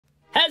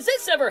Has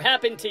this ever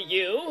happened to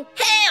you?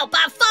 Help!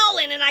 I've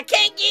fallen and I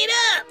can't get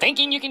up!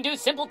 Thinking you can do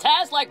simple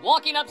tasks like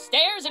walking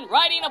upstairs and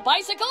riding a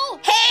bicycle?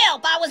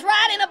 Help! I was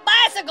riding a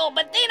bicycle,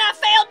 but then I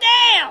fell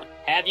down!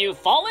 Have you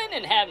fallen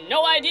and have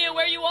no idea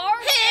where you are?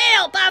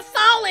 Help! I've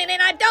fallen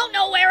and I don't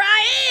know where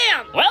I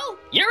am! Well,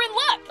 you're in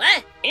luck!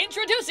 What?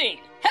 Introducing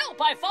Help!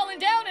 I've fallen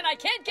down and I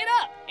can't get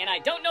up, and I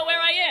don't know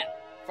where I am.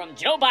 From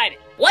Joe Biden.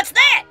 What's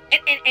that?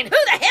 And who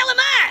the hell am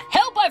I?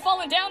 Help! I've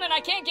fallen down and I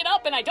can't get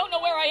up and I don't know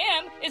where I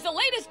am is the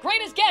latest,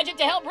 greatest gadget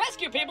to help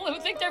rescue people who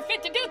think they're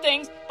fit to do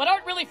things but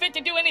aren't really fit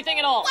to do anything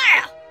at all.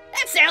 Wow!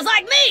 That sounds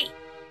like me!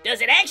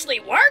 Does it actually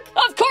work?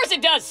 Of course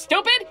it does,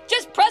 stupid!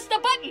 Just press the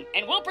button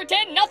and we'll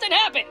pretend nothing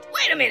happened.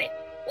 Wait a minute.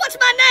 What's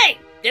my name?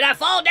 Did I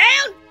fall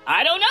down?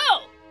 I don't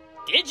know.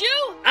 Did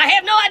you? I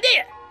have no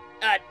idea.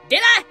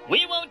 Did I?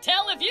 We won't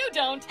tell if you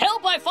don't.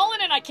 Help! I've fallen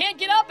and I can't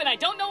get up and I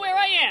don't know where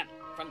I am.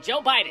 From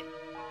Joe Biden.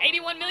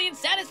 81 million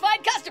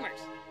satisfied customers.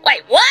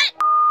 Wait, what?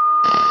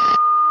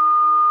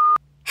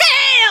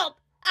 Help!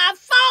 I've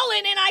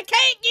fallen and I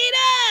can't get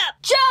up!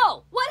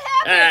 Joe, what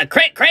happened?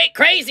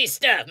 Crazy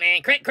stuff,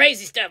 man.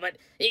 Crazy stuff, but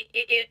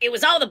it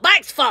was all the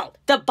bike's fault.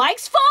 The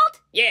bike's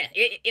fault? Yeah,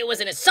 it was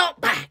an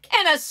assault bike.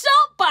 An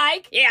assault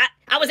bike? Yeah,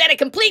 I was at a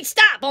complete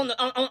stop on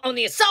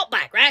the assault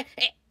bike, right?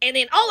 And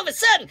then all of a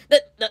sudden,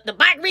 the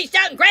bike reached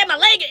out and grabbed my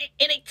leg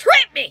and it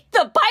tripped me.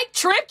 The bike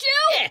tripped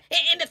you? Yeah,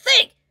 and to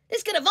think,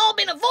 this could have all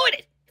been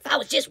avoided if I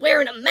was just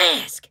wearing a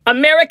mask.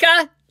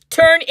 America,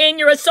 turn in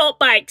your assault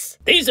bikes.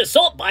 These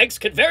assault bikes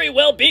could very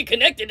well be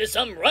connected to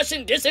some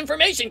Russian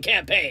disinformation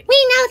campaign.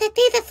 We know that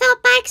these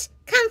assault bikes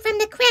come from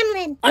the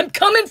Kremlin. I'm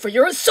coming for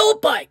your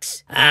assault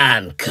bikes.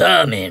 I'm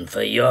coming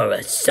for your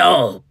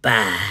assault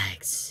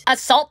bikes.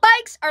 Assault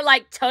bikes are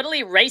like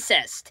totally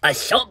racist.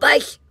 Assault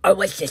bikes are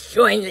what's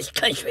destroying this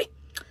country.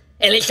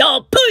 And it's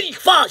all Putin's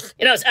fault.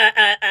 You know,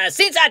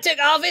 since I took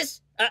office,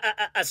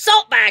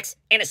 assault bikes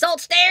and assault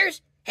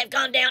stairs have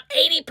gone down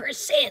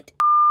 80%.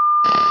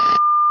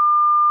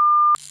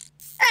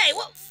 Hey,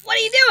 what are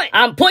you doing?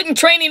 I'm putting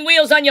training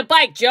wheels on your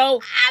bike,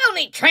 Joe. I don't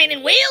need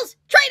training wheels.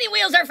 Training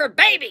wheels are for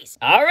babies.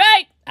 All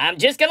right, I'm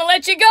just gonna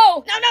let you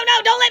go. No,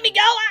 don't let me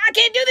go. I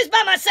can't do this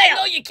by myself.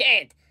 No, you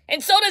can't.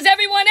 And so does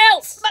everyone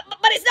else.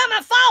 But it's not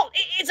my fault.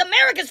 It's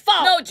America's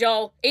fault. No,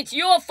 Joe, it's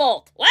your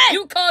fault. What?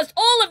 You caused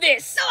all of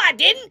this. No, I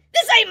didn't.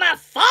 This ain't my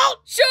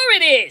fault. Sure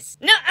it is.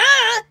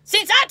 Nuh-uh.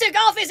 Since I took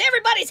office,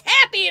 everybody's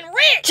happy and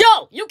rich.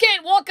 Joe, you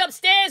can't walk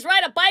upstairs,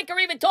 ride a bike, or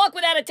even talk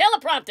without a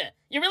teleprompter.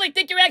 You really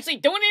think you're actually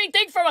doing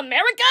anything for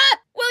America?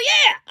 Well,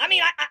 yeah. I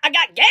mean, I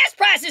got gas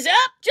prices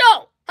up.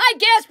 Joe, high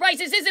gas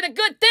prices isn't a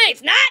good thing.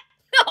 It's not?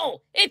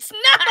 No, it's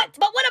not.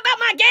 But what about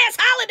my gas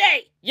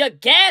holiday? Your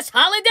gas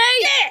holiday?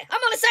 Yeah, I'm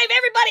gonna save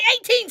everybody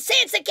 18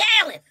 cents a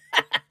gallon.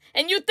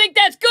 And you think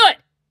that's good?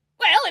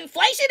 Well,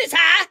 inflation is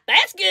high.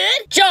 That's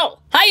good. Joe,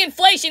 high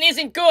inflation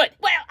isn't good.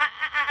 Well,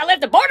 I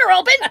left the border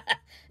open.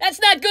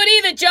 That's not good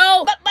either,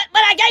 Joe. But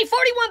I gave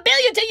 $41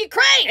 billion to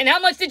Ukraine. And how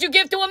much did you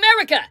give to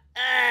America?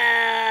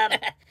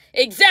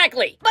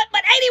 Exactly. But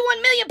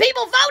 81 million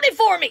people voted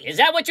for me. Is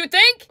that what you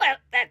think? Well,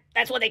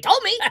 that's what they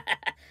told me.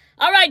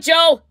 All right,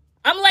 Joe.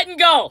 I'm letting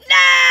go.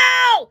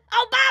 No!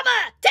 Obama!